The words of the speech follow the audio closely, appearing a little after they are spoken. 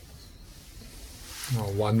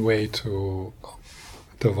One way to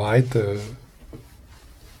divide the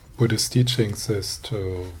Buddhist teachings is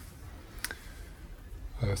to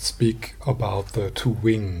speak about the two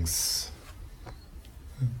wings.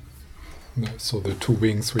 So the two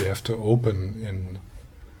wings we have to open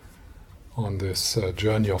on this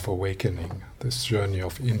journey of awakening, this journey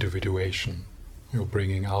of individuation,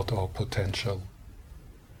 bringing out our potential,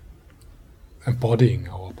 embodying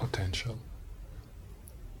our potential.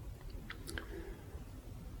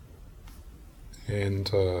 And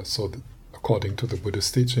according to the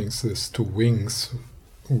Buddhist teachings, these two wings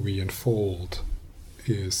we unfold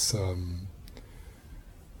is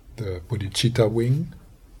the bodhicitta wing,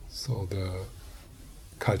 so the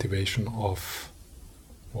cultivation of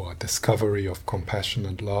or discovery of compassion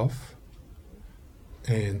and love,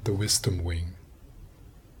 and the wisdom wing,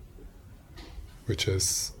 which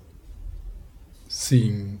is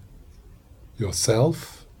seeing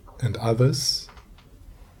yourself and others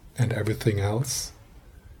and everything else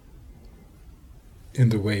in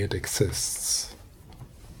the way it exists.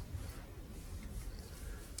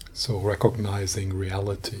 So recognizing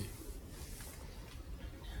reality,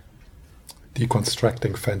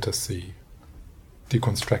 deconstructing fantasy,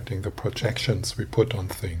 deconstructing the projections we put on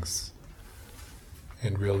things,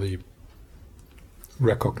 and really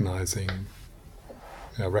recognizing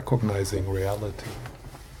reality.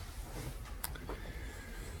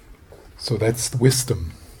 So that's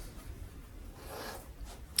wisdom.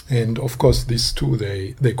 And of course these two,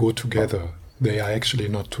 they go together. They are actually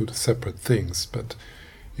not two separate things, but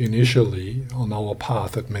initially on our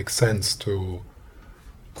path it makes sense to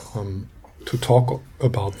talk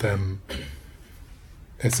about them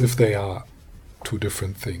as if they are two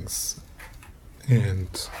different things. And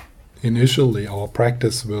initially our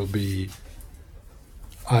practice will be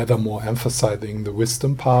either more emphasizing the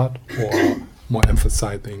wisdom part or more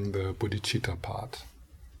emphasizing the bodhicitta part.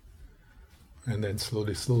 And then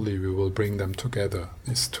slowly we will bring them together,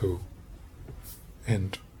 these two.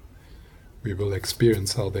 And we will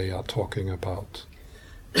experience how they are talking about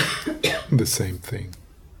the same thing.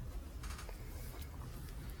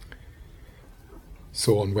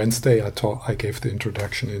 So on Wednesday I gave the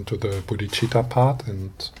introduction into the bodhicitta part,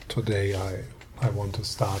 and today I want to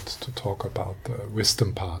start to talk about the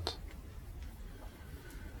wisdom part.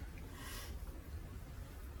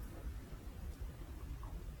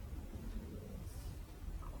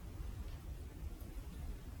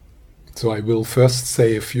 So I will first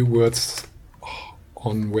say a few words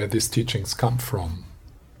on where these teachings come from.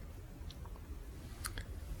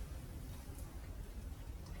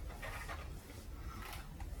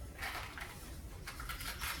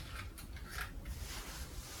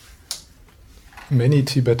 Many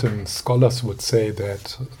Tibetan scholars would say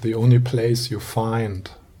that the only place you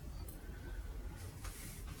find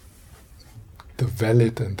the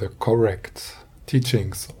valid and the correct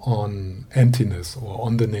teachings on emptiness or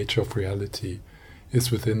on the nature of reality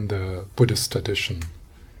is within the Buddhist tradition.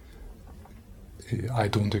 I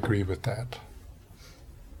don't agree with that.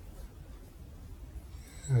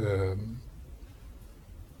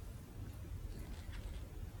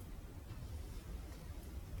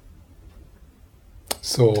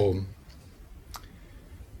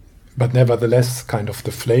 But nevertheless, kind of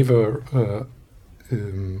the flavor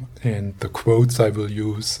and the quotes I will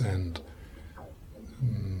use and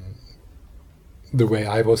the way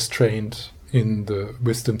I was trained in the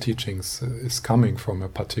wisdom teachings is coming from a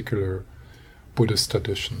particular Buddhist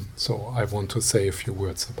tradition. So I want to say a few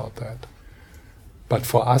words about that. But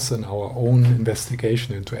for us in our own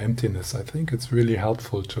investigation into emptiness, I think it's really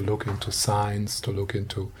helpful to look into science, to look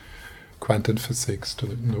into quantum physics, to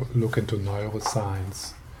look into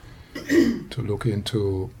neuroscience, to look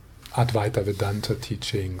into Advaita Vedanta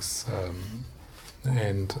teachings,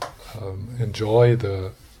 and enjoy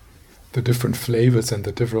the different flavors and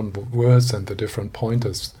the different words and the different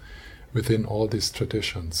pointers within all these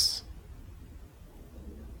traditions.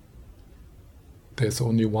 There's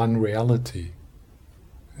only one reality,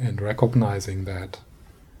 and recognizing that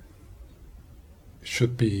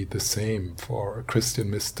should be the same for a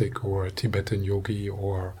Christian mystic or a Tibetan yogi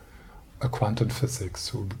or a quantum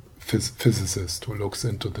physicist who looks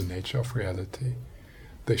into the nature of reality.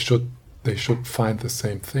 They should find the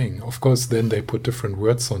same thing. Of course, then they put different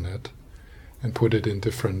words on it and put it in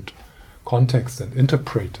different contexts and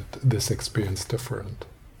interpret this experience differently.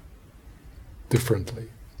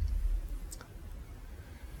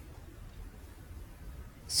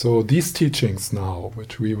 So these teachings now,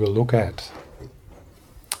 which we will look at,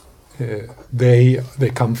 they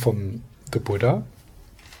come from the Buddha,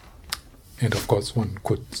 and of course one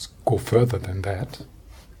could go further than that.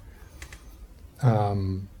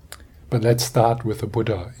 But let's start with the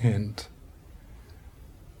Buddha. And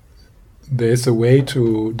there's a way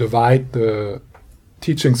to divide the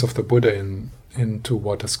teachings of the Buddha into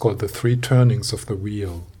what is called the three turnings of the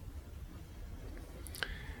wheel.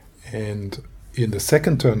 And in the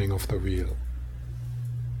second turning of the wheel,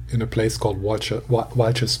 in a place called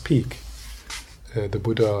Vulture's Peak, the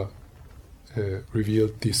Buddha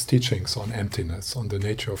revealed these teachings on emptiness, on the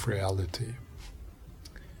nature of reality.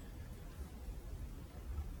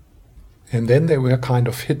 And then they were kind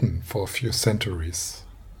of hidden for a few centuries.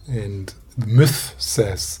 And the myth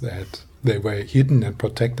says that they were hidden and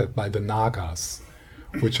protected by the Nagas,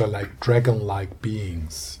 which are like dragon-like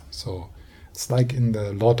beings. So it's like in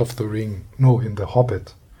the Lord of the Ring, in the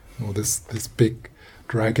Hobbit, this big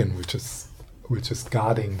dragon which is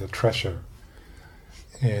guarding the treasure.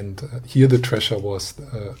 And here the treasure was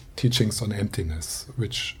teachings on emptiness,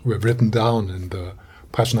 which were written down in the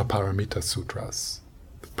Prajnaparamita Sutras.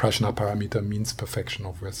 Prajnaparamita means perfection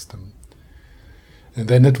of wisdom. And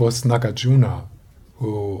then it was Nagarjuna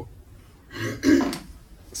who,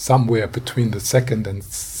 somewhere between the 2nd and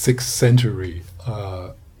 6th century,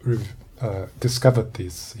 discovered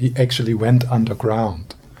this. He actually went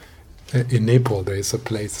underground. In Nepal there is a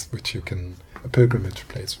place a pilgrimage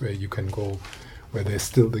place where you can go, where there's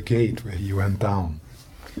still the gate where he went down.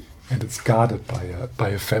 And it's guarded by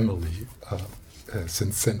a family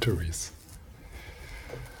since centuries.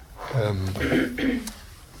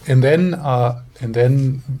 And then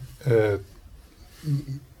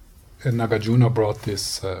Nagarjuna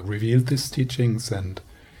revealed these teachings, and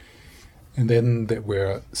then there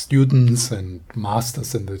were students and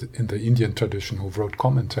masters in the Indian tradition who wrote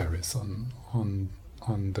commentaries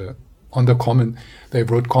They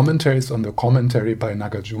wrote commentaries on the commentary by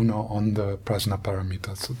Nagarjuna on the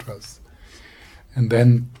Prajnaparamita Sutras, and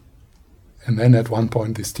then at one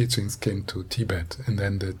point these teachings came to Tibet, and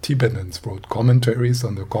then the Tibetans wrote commentaries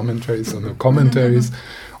on the commentaries on the commentaries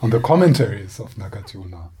on the commentaries of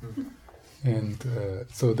Nagarjuna. And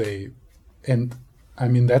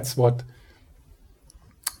that's what,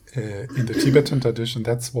 in the Tibetan tradition,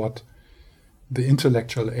 that's what the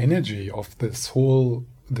intellectual energy of this whole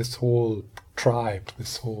tribe,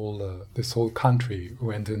 this whole country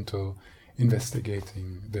went into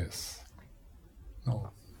investigating this.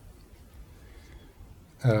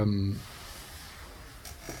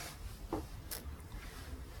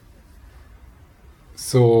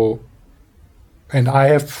 And I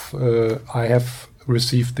have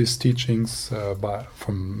received these teachings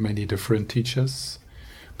from many different teachers,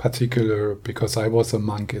 particular because I was a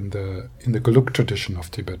monk in the Gelug tradition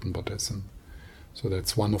of Tibetan Buddhism. So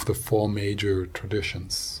that's one of the 4 major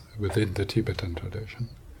traditions within the Tibetan tradition.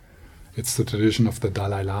 It's the tradition of the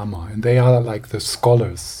Dalai Lama, and they are like the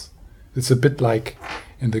scholars. It's a bit like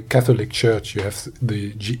in the Catholic Church you have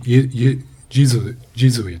the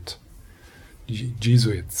Jesuits.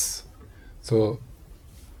 So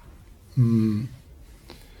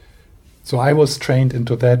I was trained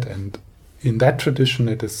into that, and in that tradition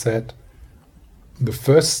it is said the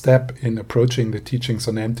first step in approaching the teachings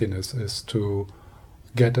on emptiness is to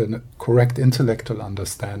get a correct intellectual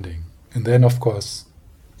understanding. And then, of course,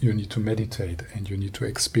 you need to meditate, and you need to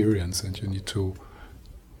experience, and you need to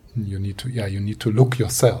look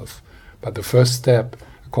yourself. But the first step,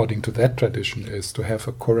 according to that tradition, is to have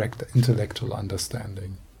a correct intellectual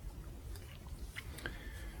understanding.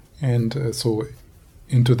 And so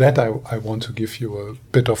into that I want to give you a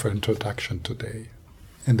bit of an introduction today.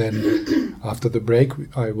 And then after the break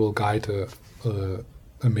I will guide a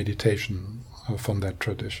meditation from that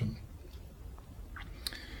tradition.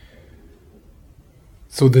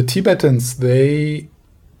 So the Tibetans, they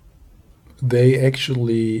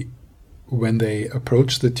actually, when they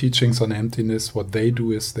approach the teachings on emptiness, what they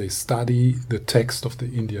do is they study the text of the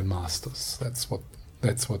Indian masters. That's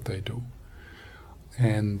what they do.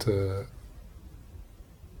 And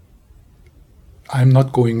I'm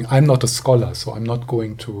not a scholar, so I'm not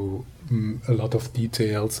going to a lot of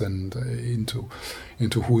details and into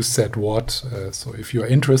who said what. So if you're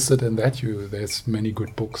interested in that, there's many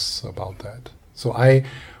good books about that. So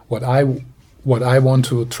what I want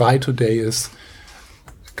to try today is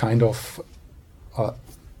kind of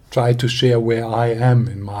try to share where I am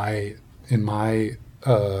in my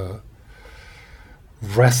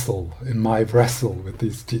wrestle with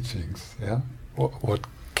these teachings. Yeah, what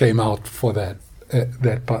came out for that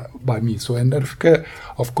by me. So, and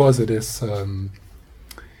of course it is.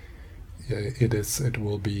 It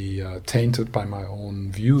will be tainted by my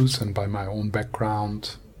own views and by my own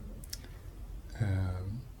background.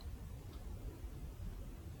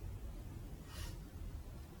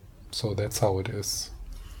 So that's how it is.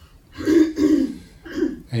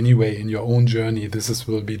 anyway, in your own journey,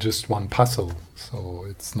 will be just one puzzle. So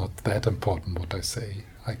it's not that important what I say.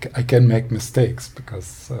 I can make mistakes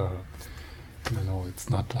because, it's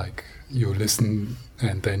not like you listen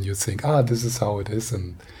and then you think, this is how it is,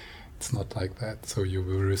 and it's not like that. So you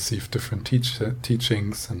will receive different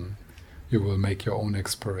teachings and you will make your own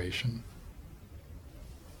exploration.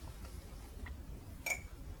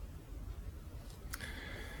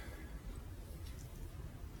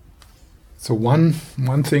 So one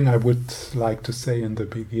thing I would like to say in the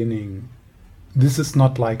beginning, this is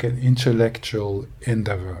not like an intellectual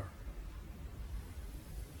endeavor.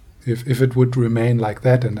 If it would remain like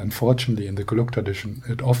that, and unfortunately in the Geluk tradition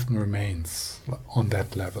it often remains on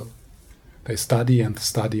that level. They study and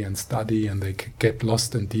study and study, and they get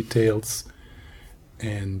lost in details,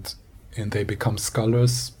 and they become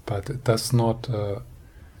scholars, but it does not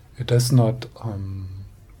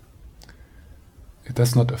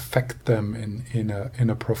affect them in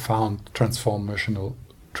a profound transformational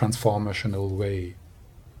way.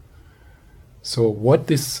 So what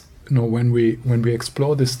this, when we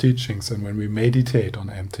explore these teachings and when we meditate on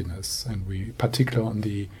emptiness, and we particularly on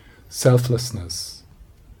the selflessness,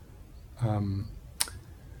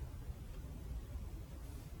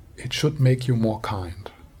 it should make you more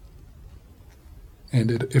kind.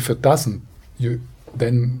 And if it doesn't,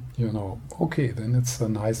 then it's a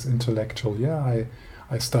nice intellectual,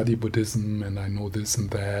 I study Buddhism and I know this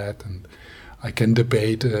and that and I can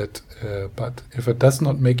debate it, but if it does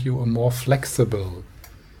not make you a more flexible,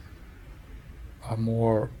 a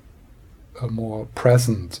more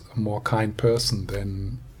present, a more kind person,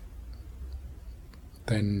 then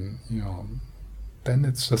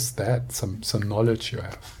it's just that, some knowledge you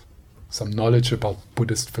have, some knowledge about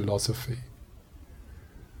Buddhist philosophy.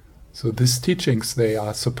 So these teachings, they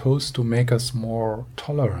are supposed to make us more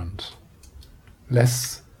tolerant,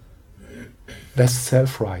 less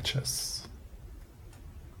self-righteous,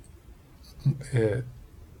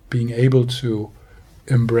 being able to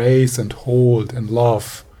embrace and hold and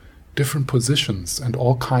love different positions and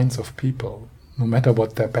all kinds of people, no matter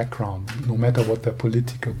what their background, no matter what their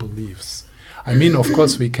political beliefs. I mean, of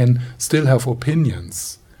course, we can still have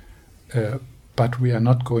opinions, but we are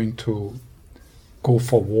not going to go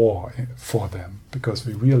for war for them, because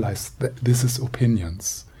we realize that this is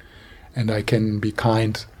opinions, and I can be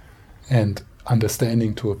kind and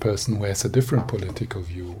understanding to a person who has a different political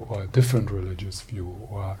view or a different religious view,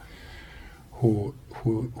 or who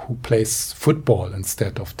plays football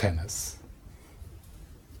instead of tennis,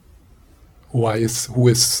 who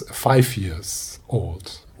is 5 years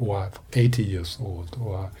old or 80 years old,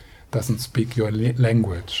 or doesn't speak your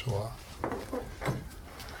language, or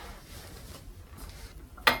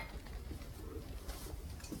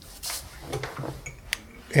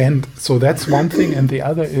and so that's one thing. And the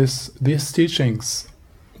other is these teachings,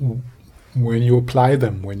 when you apply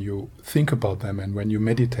them, when you think about them, and when you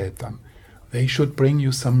meditate them, they should bring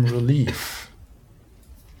you some relief.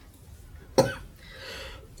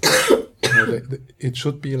 It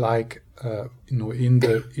should be like in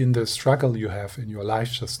the struggle you have in your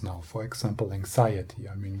life just now. For example, anxiety.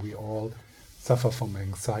 I mean, we all suffer from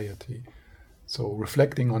anxiety. So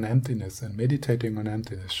reflecting on emptiness and meditating on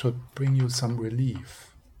emptiness should bring you some relief.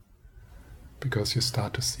 Because you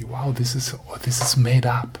start to see, wow, this is made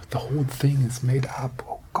up. The whole thing is made up.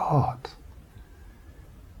 Oh God.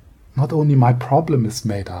 Not only my problem is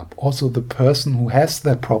made up, also the person who has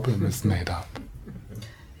that problem is made up.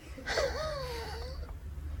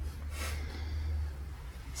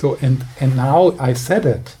 So, and now I said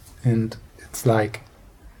it, and it's like,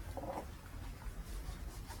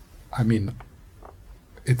 I mean,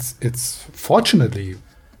 it's fortunately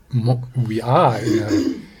we are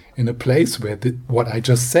in a place where what I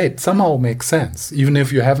just said somehow makes sense, even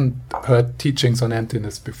if you haven't heard teachings on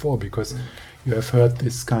emptiness before, because you have heard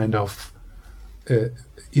this kind of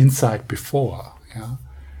insight before.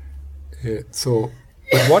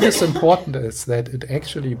 But what is important is that it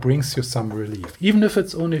actually brings you some relief, even if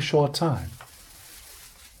it's only a short time.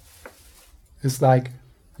 It's like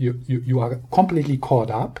you are completely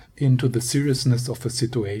caught up into the seriousness of a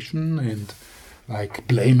situation, and like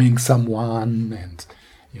blaming someone, and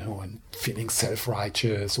and feeling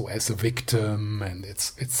self-righteous or as a victim, and it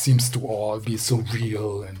seems to all be so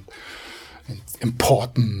real and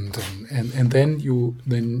important, and then you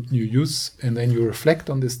reflect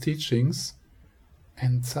on these teachings,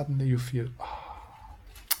 and suddenly you feel,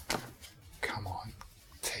 come on,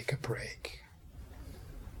 take a break.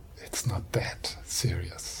 It's not that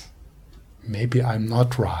serious. Maybe I'm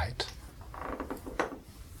not right.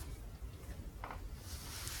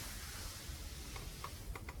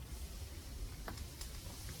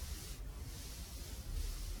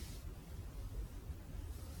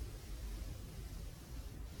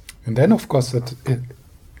 And then, of course,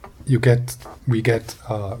 we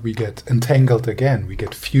get entangled again. We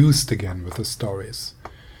get fused again with the stories,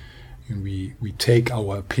 and we take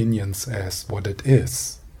our opinions as what it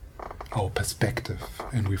is, our perspective,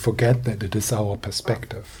 and we forget that it is our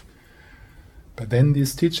perspective. But then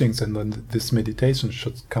these teachings and then this meditation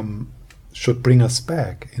should bring us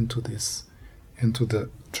back into the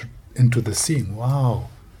seeing. Wow,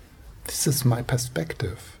 this is my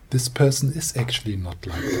perspective. This person is actually not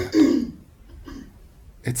like that.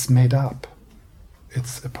 It's made up.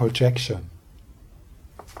 It's a projection.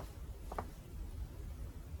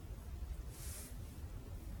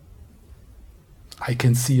 I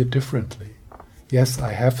can see it differently. Yes,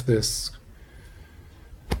 I have this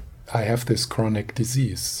chronic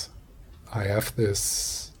disease. I have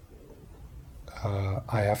this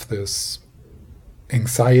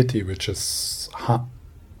anxiety which is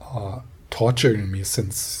torturing me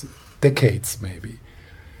since decades maybe.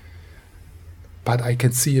 But I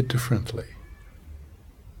can see it differently.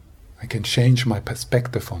 I can change my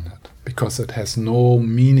perspective on it because it has no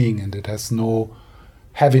meaning and it has no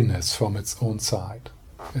heaviness from its own side.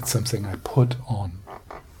 It's something I put on.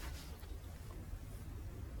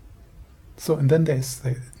 So, and then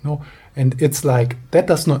and it's like, that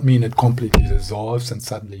does not mean it completely dissolves and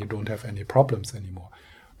suddenly you don't have any problems anymore.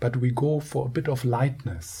 But we go for a bit of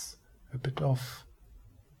lightness, a bit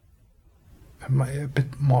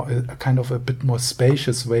more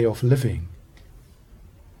spacious way of living.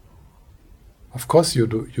 Of course you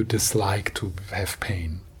dislike to have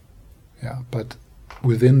pain. Yeah, but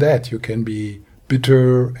within that you can be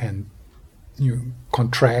bitter and you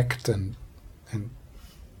contract and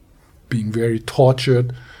being very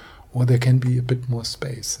tortured, or there can be a bit more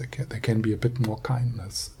space, there can be a bit more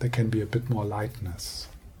kindness, there can be a bit more lightness.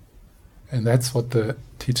 And that's what the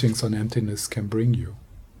teachings on emptiness can bring you.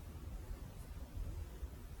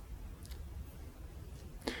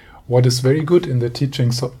 What is very good in the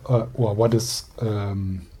teachings, or what is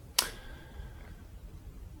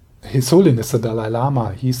His Holiness the Dalai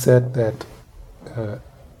Lama, he said that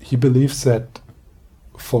he believes that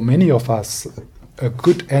for many of us, a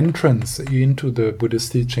good entrance into the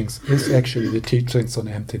Buddhist teachings is actually the teachings on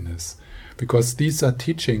emptiness, because these are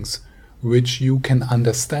teachings which you can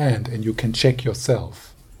understand and you can check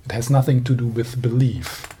yourself. It has nothing to do with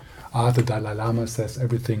belief. The Dalai Lama says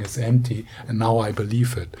everything is empty and now I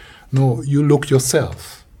believe it. No, you look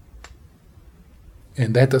yourself.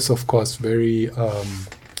 And that is, of course, very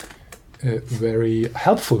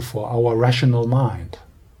helpful for our rational mind.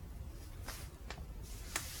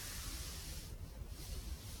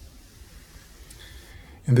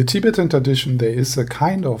 In the Tibetan tradition, there is a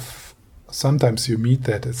kind of, sometimes you meet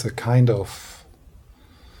that, it's a kind of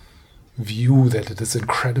view that it is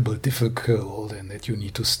incredibly difficult and that you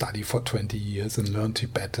need to study for 20 years and learn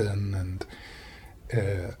Tibetan, and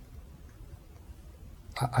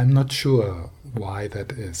I'm not sure why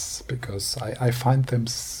that is, because I find them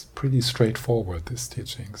pretty straightforward, these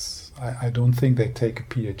teachings. I don't think they take a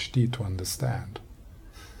PhD to understand.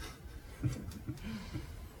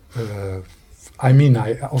 I mean,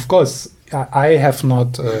 of course, I have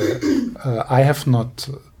not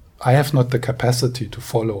the capacity to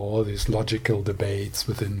follow all these logical debates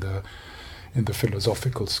in the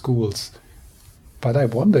philosophical schools, but I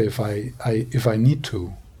wonder if I need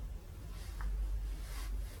to.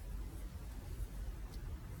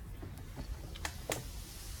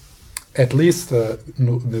 At least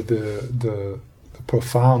the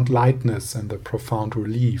profound lightness and the profound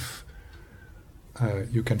relief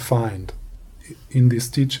you can find in these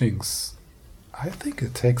teachings, I think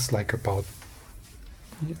it takes like about,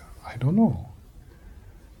 I don't know,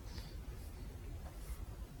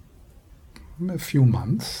 a few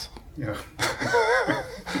months. Yeah.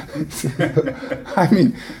 I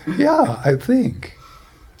mean, yeah, I think.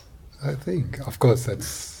 Of course,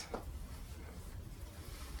 that's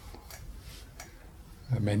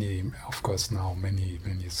many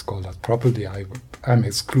scholars. Probably I'm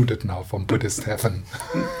excluded now from Buddhist heaven.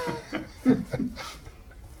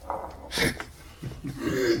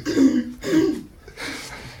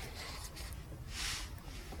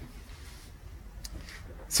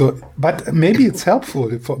 So, but maybe it's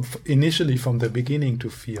helpful initially from the beginning to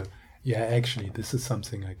feel, yeah, actually, this is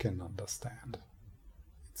something I can understand.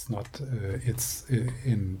 It's not.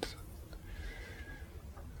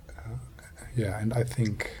 And I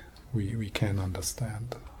think we can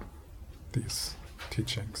understand these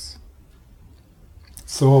teachings.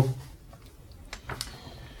 So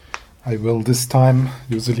I will this time.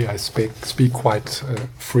 Usually I speak quite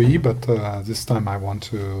free, but this time I want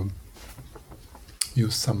to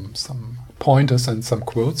use some pointers and some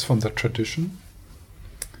quotes from the tradition.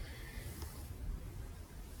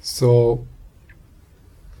 So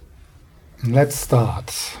let's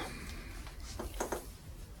start.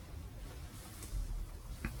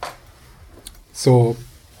 So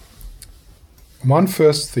one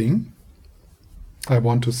first thing I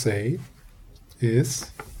want to say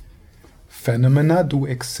is phenomena do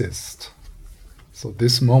exist. So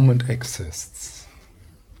this moment exists.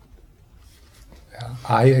 Yeah,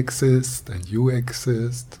 I exist, and you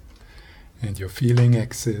exist, and your feeling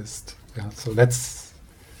exists. Yeah, so let's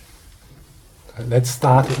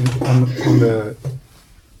start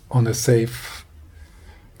on a safe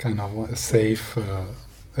kind of a safe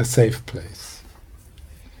place.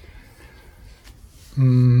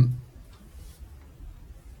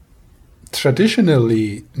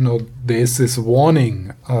 Traditionally, there's this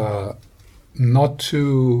warning not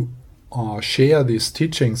to share these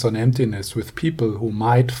teachings on emptiness with people who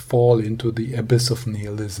might fall into the abyss of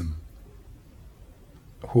nihilism,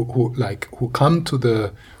 who come to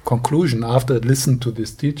the conclusion after listening to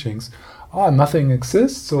these teachings, nothing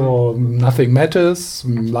exists, or nothing matters,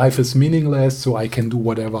 life is meaningless, so I can do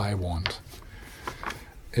whatever I want.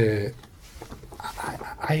 I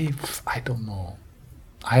don't know.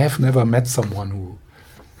 I have never met someone who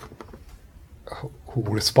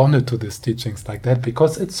responded to these teachings like that,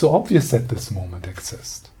 because it's so obvious that this moment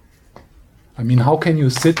exists. I mean, how can you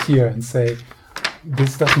sit here and say,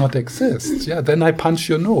 this does not exist? Yeah, then I punch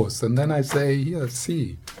your nose, and then I say, here,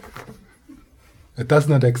 see. It does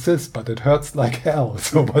not exist, but it hurts like hell.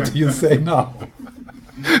 So what do you say now?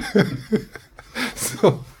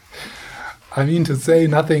 So, I mean, to say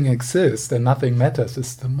nothing exists and nothing matters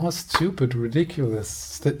is the most stupid,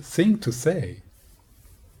 ridiculous thing to say.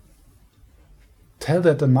 Tell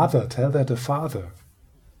that a mother, tell that a father.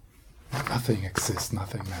 Nothing exists,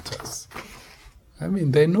 nothing matters. I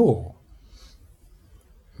mean, they know.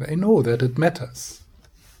 They know that it matters.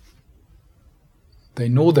 They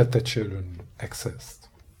know that the children exist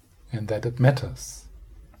and that it matters.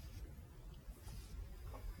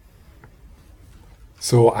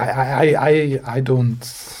 So I don't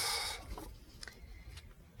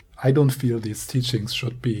feel these teachings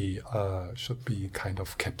should be kind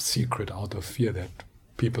of kept secret out of fear that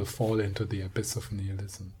people fall into the abyss of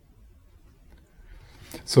nihilism.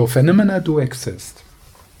 So phenomena do exist,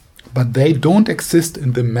 but they don't exist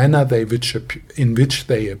in the manner in which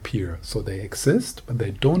they appear. So they exist, but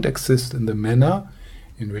they don't exist in the manner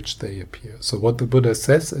in which they appear. So what the Buddha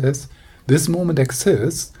says is, this moment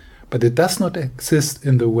exists, but it does not exist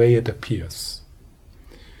in the way it appears.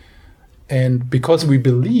 And because we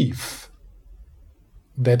believe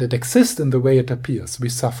that it exists in the way it appears, we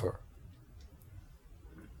suffer.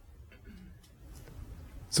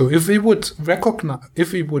 So if we will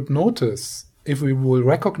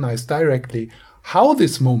recognize directly how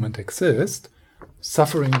this moment exists,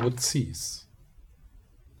 suffering would cease.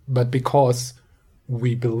 But because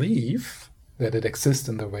we believe that it exists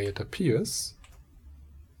in the way it appears,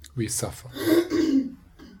 we suffer.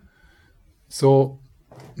 So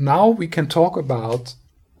now we can talk about,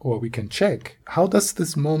 or we can check, how does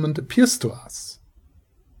this moment appears to us?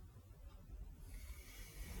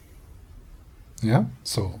 Yeah,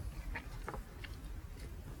 so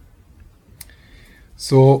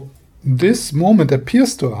this moment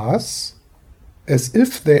appears to us as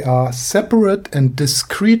if they are separate and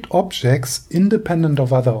discrete objects independent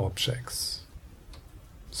of other objects.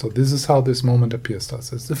 So this is how this moment appears to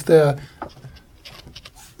us, as if they are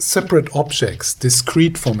separate objects,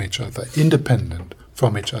 discrete from each other, independent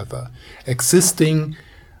from each other, existing.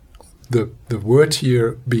 The word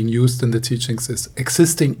here being used in the teachings is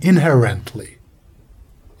existing inherently.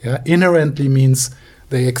 Yeah, inherently means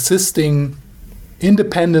they existing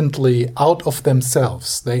independently out of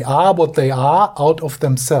themselves. They are what they are out of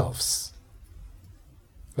themselves.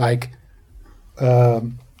 Like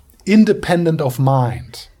independent of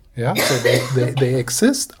mind. Yeah, so they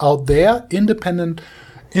exist out there, independent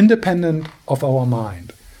of our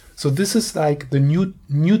mind. So this is like the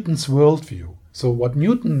Newton's worldview. So what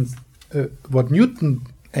Newton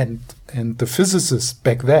and the physicists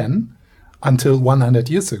back then, until 100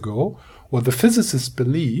 years ago, what the physicists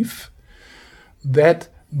believe that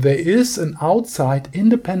there is an outside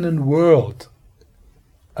independent world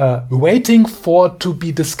waiting to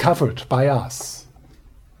be discovered by us.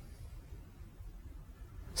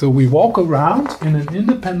 So we walk around in an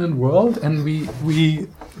independent world and we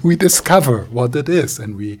discover what it is,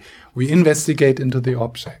 and we investigate into the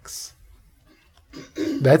objects.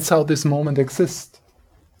 That's how this moment exists.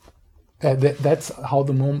 That's how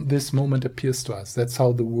this moment appears to us. That's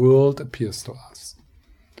how the world appears to us.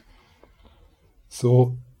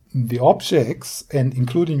 So the objects, and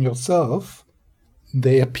including yourself,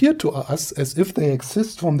 they appear to us as if they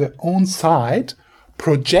exist from their own side,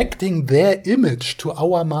 projecting their image to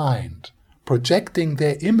our mind. Projecting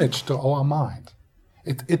their image to our mind.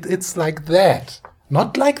 It's like that.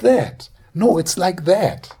 Not like that. No, it's like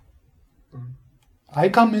that. I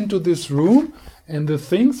come into this room and the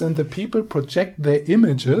things and the people project their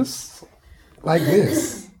images like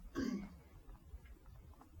this.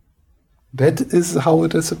 That is how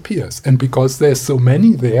it appears. And because there's so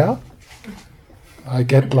many there, I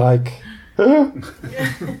get like...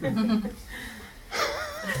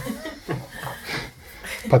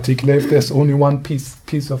 Particularly if there's only one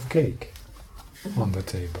piece of cake on the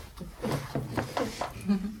table.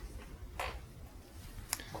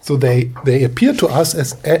 So they appear to us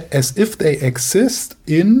as if they exist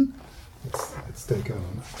in... Let's take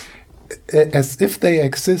as if they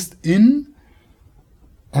exist in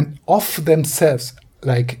and of themselves,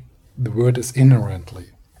 like the word is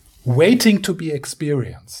inherently, waiting to be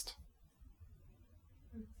experienced.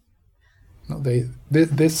 No,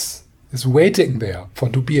 this is waiting there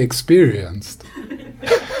to be experienced,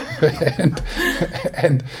 and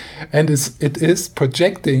it is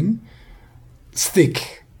projecting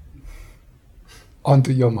stick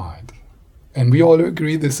onto your mind, and we all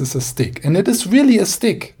agree this is a stick, and it is really a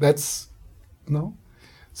stick. That's no.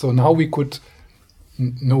 So now we could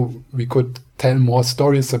tell more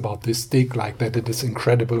stories about this stick, like that it is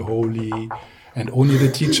incredible holy, and only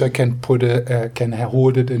the teacher can can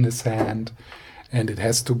hold it in his hand. And it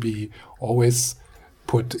has to be always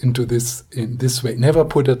put in this way. Never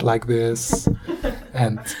put it like this.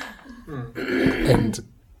 And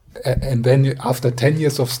then after 10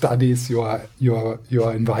 years of studies, you are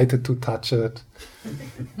invited to touch it.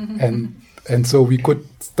 And so we could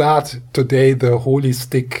start today the Holy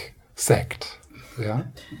Stick sect. Yeah.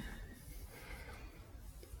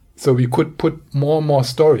 So we could put more and more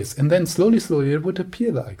stories, and then slowly it would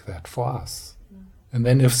appear like that for us. And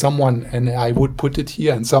then if someone, and I would put it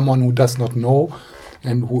here, and someone who does not know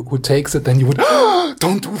and who takes it, then you would,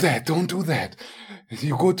 don't do that.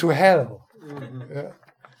 You go to hell. Mm-hmm. Yeah.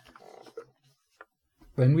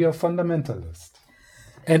 Then we are fundamentalists.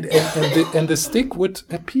 And the stick would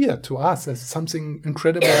appear to us as something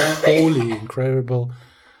incredibly holy, incredible,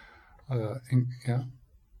 yeah.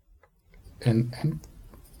 And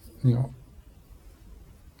you know,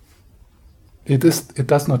 it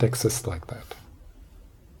does not exist like that.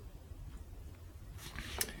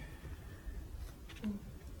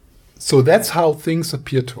 So that's how things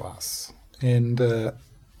appear to us. And the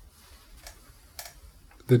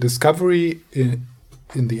discovery in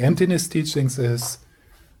the emptiness teachings is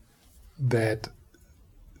that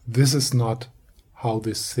this is not how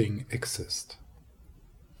this thing exists.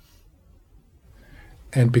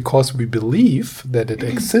 And because we believe that it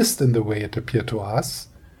exists in the way it appears to us,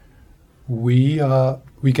 we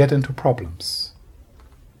get into problems.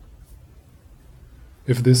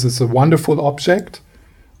 If this is a wonderful object,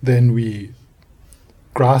 then we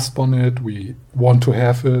grasp on it, we want to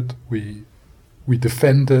have it, we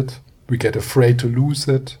defend it, we get afraid to lose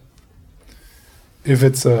it. If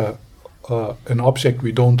it's an object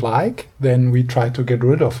we don't like, then we try to get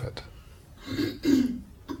rid of it.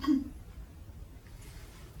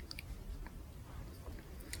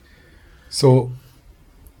 So,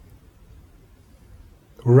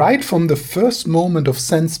 right from the first moment of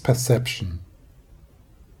sense perception,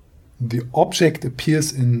 the object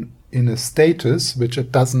appears in a status which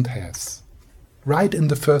it doesn't have. Right in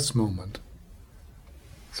the first moment.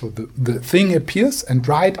 So the thing appears, and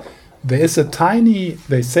there's a tiny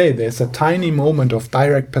moment of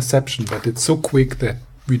direct perception, but it's so quick that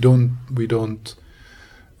we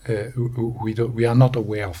are not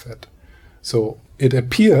aware of it. So it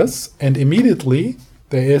appears, and immediately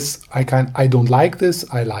there is, I don't like this,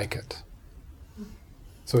 I like it.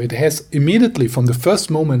 So it has immediately, from the first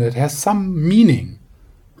moment, it has some meaning,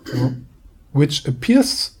 which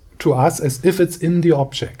appears to us as if it's in the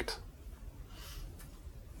object.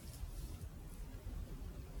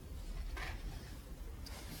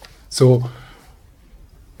 So,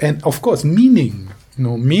 and of course, meaning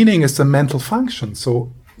is a mental function.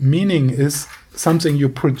 So meaning is something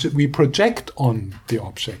we project on the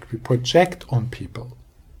object, we project on people.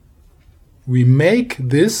 We make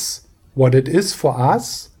this what it is for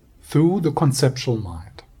us through the conceptual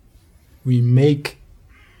mind. We make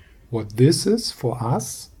what this is for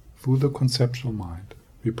us through the conceptual mind.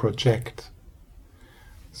 We project.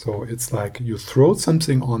 So it's like you throw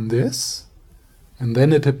something on this, and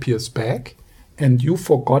then it appears back, and you've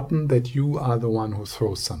forgotten that you are the one who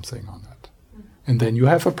throws something on it. And then you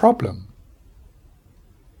have a problem.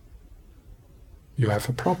 You have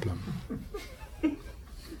a problem.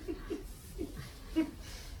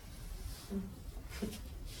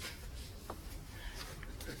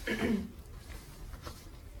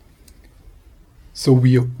 So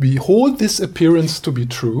we hold this appearance to be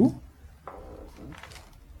true.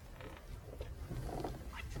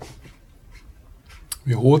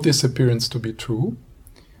 We hold this appearance to be true,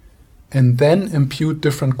 and then impute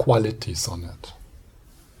different qualities on it.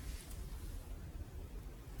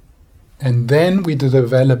 And then we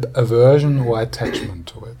develop aversion or attachment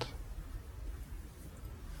to it.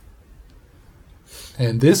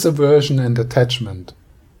 And this aversion and attachment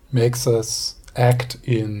makes us act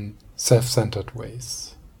in self-centered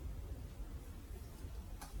ways.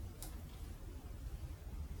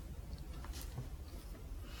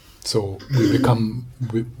 So we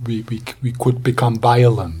could become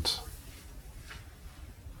violent.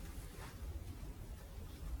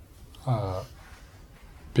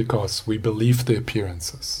 Because we believe the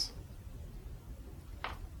appearances.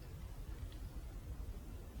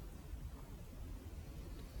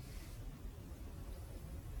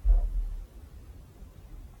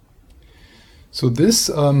 So this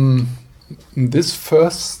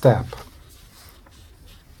first step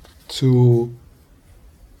to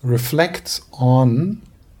reflect on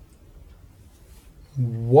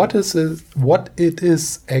what it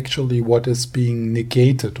is actually what is being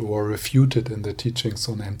negated or refuted in the teachings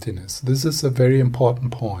on emptiness. This is a very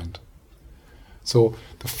important point. So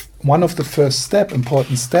one of the first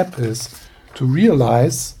important step is to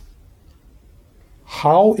realize,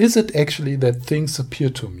 how is it actually that things appear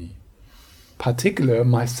to me, particularly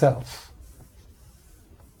myself?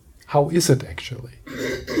 How is it actually?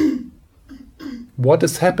 What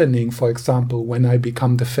is happening, for example, when I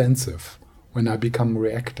become defensive? When I become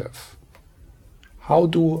reactive? How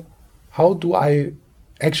do I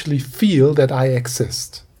actually feel that I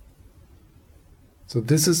exist? So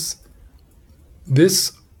this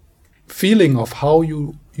feeling of how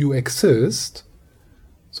you exist,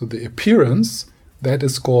 so the appearance, that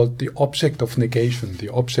is called the object of negation, the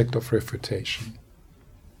object of refutation.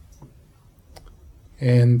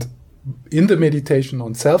 And in the meditation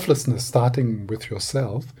on selflessness, starting with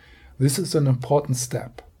yourself, this is an important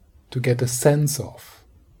step to get a sense of.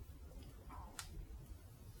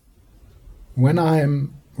 When I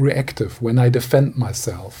am reactive, when I defend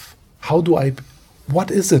myself, what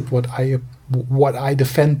is it what I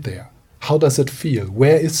defend there? How does it feel?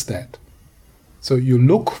 Where is that? So you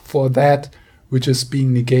look for that which is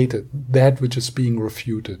being negated, that which is being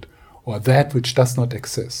refuted, or that which does not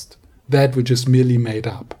exist, that which is merely made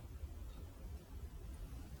up.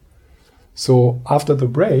 So after the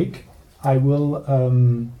break, I will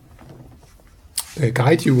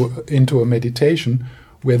guide you into a meditation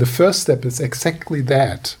where the first step is exactly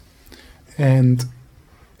that. And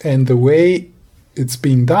the way it's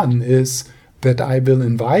being done is that I will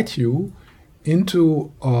invite you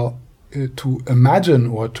into to imagine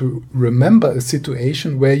or to remember a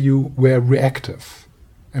situation where you were reactive.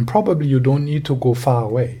 And probably you don't need to go far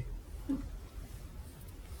away.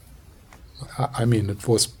 I mean, it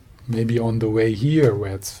was maybe on the way here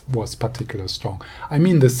where it was particularly strong. I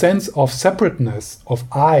mean, the sense of separateness of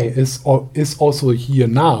I is also here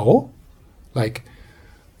now. Like,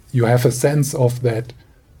 you have a sense of that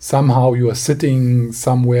somehow you are sitting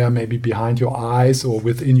somewhere, maybe behind your eyes or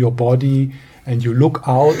within your body, and you look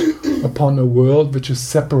out upon a world which is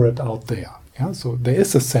separate out there. Yeah, so there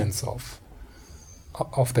is a sense of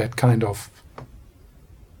that kind of,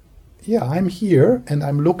 yeah, I'm here and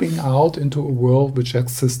I'm looking out into a world which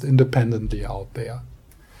exists independently out there.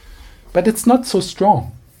 But it's not so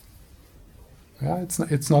strong. Yeah,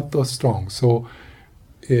 it's not so strong. So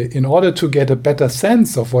in order to get a better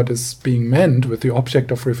sense of what is being meant with the object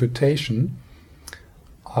of refutation,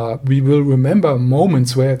 we will remember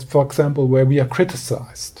moments where, for example, where we are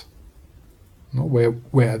criticized. You know,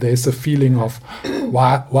 where there's a feeling of,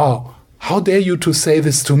 wow, how dare you to say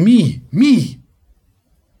this to me? Me!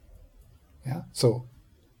 Yeah, so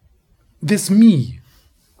this me,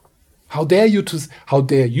 how dare you,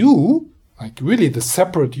 like really the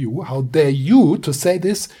separate you, how dare you to say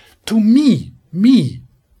this to me?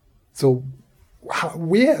 So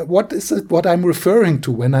what is it what I'm referring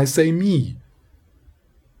to when I say me?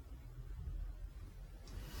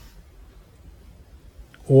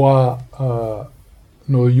 Or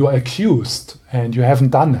no, you're accused and you haven't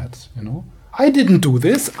done it, you know. I didn't do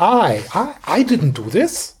this, I didn't do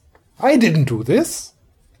this. I didn't do this.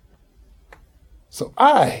 So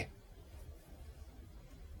yeah,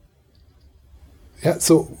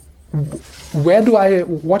 so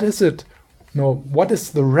what is it? No, what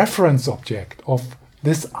is the reference object of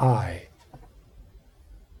this I?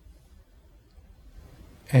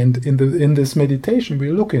 And in this meditation,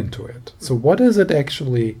 we look into it. So what is it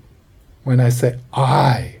actually when I say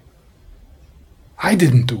I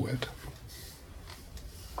didn't do it?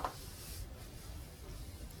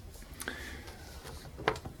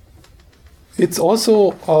 it's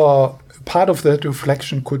also part of that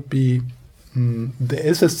reflection could be there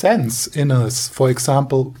is a sense in us. For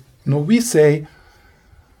example, we say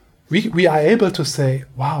we are able to say,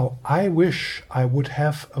 "Wow, I wish I would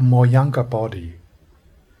have a more younger body.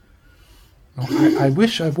 I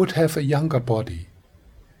wish I would have a younger body.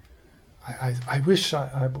 I wish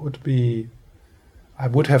I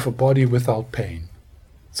would have a body without pain."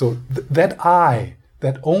 So that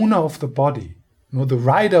owner of the body,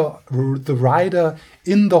 the rider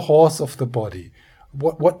in the horse of the body,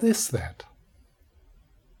 what is that?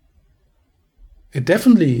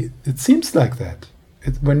 It seems like that.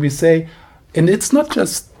 When we say, and it's not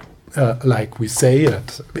just like we say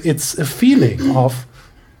it, it's a feeling of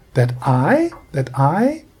that I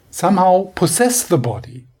somehow possess the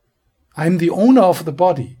body. I'm the owner of the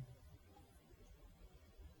body.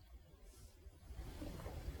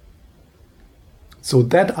 So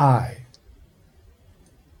that I.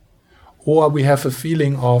 Or we have a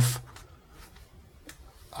feeling of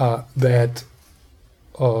that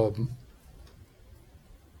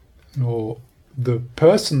the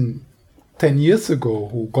person 10 years ago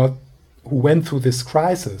who went through this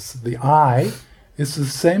crisis, the I, is the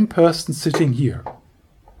same person sitting here.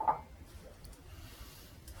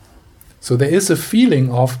 So there is a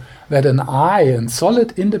feeling of that an I, a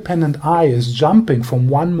solid independent I, is jumping from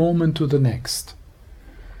one moment to the next.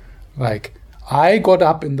 Like, I got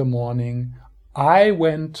up in the morning, I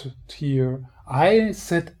went here, I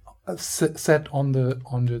sat on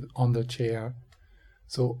the chair.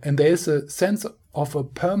 So, and there is a sense of a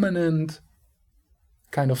permanent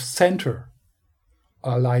kind of center,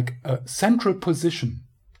 like a central position.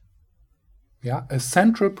 Yeah, a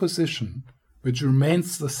central position which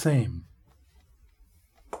remains the same.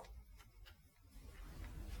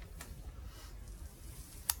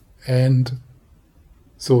 And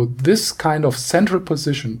so this kind of central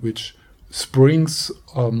position, which springs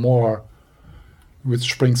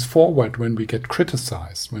forward when we get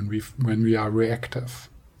criticized, when we are reactive.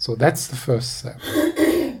 So that's the first step.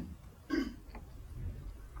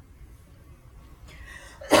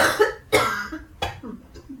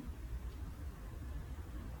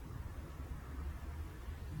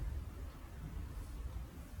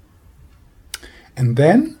 And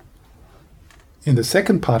then, in the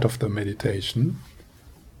second part of the meditation,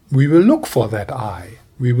 we will look for that I.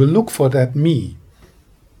 We will look for that me.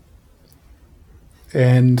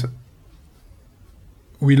 And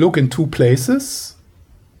we look in two places.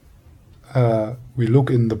 We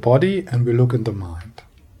look in the body and we look in the mind.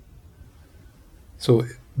 So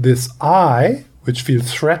this I, which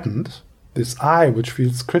feels threatened, this I, which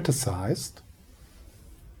feels criticized,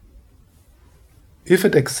 if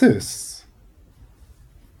it exists,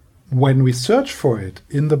 when we search for it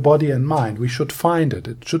in the body and mind, we should find it.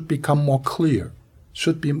 It should become more clear. It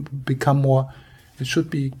should become more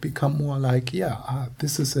like,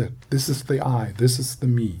 this is it. This is the I. This is the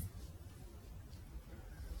me.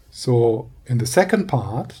 So in the second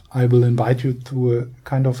part, I will invite you to a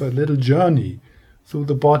kind of a little journey through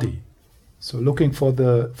the body. So looking for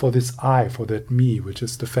this I, for that me, which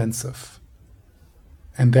is defensive.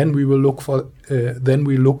 And then we will look for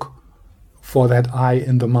that I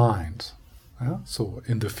in the mind. So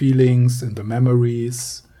in the feelings, in the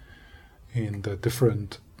memories, in the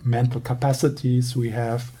different mental capacities we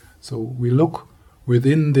have. So we look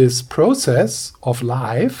within this process of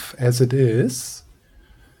life as it is,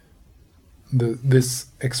 this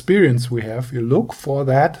experience we have, you look for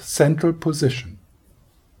that central position.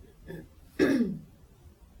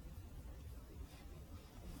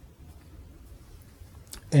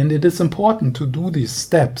 And it is important to do these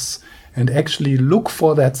steps and actually look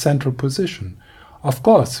for that central position. Of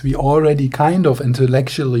course, we already kind of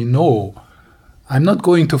intellectually know I'm not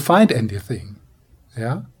going to find anything,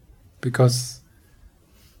 because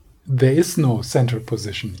there is no central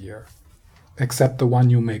position here, except the one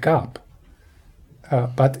you make up.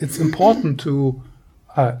 But it's important to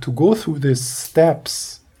go through these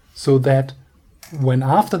steps so that when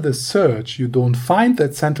after the search you don't find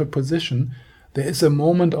that central position, there is a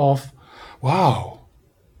moment of, wow,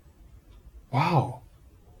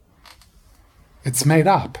 it's made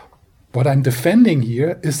up. What I'm defending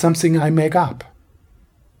here is something I make up.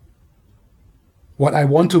 What I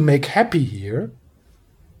want to make happy here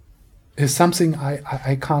is something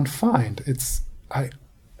I can't find. I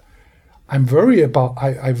worry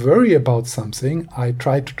about something. I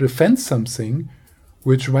try to defend something,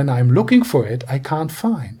 which when I'm looking for it, I can't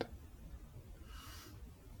find.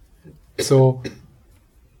 So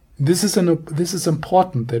this is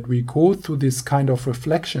important that we go through this kind of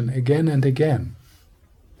reflection again and again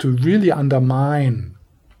to really undermine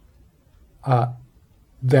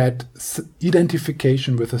that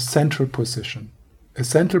identification with a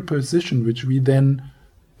central position which we then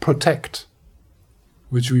protect,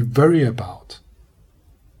 which we worry about,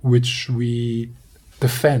 which we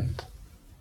defend.